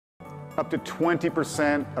Up to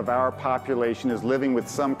 20% of our population is living with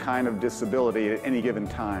some kind of disability at any given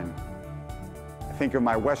time. I think of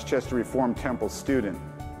my Westchester Reform Temple student,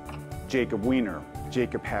 Jacob Wiener.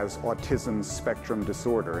 Jacob has autism spectrum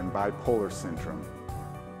disorder and bipolar syndrome.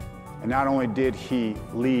 And not only did he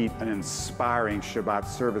lead an inspiring Shabbat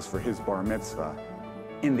service for his bar mitzvah,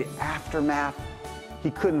 in the aftermath,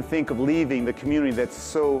 he couldn't think of leaving the community that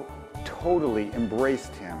so totally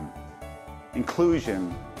embraced him.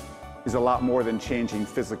 Inclusion is a lot more than changing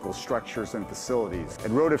physical structures and facilities.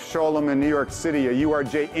 At Road of Shalom in New York City, a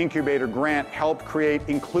URJ incubator grant helped create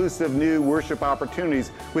inclusive new worship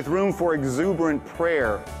opportunities with room for exuberant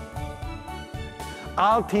prayer.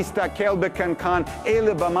 Al tistakel bekankan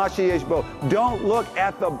ele b'mashi yesh bo. Don't look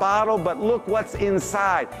at the bottle, but look what's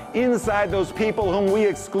inside. Inside those people whom we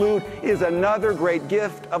exclude is another great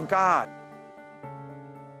gift of God.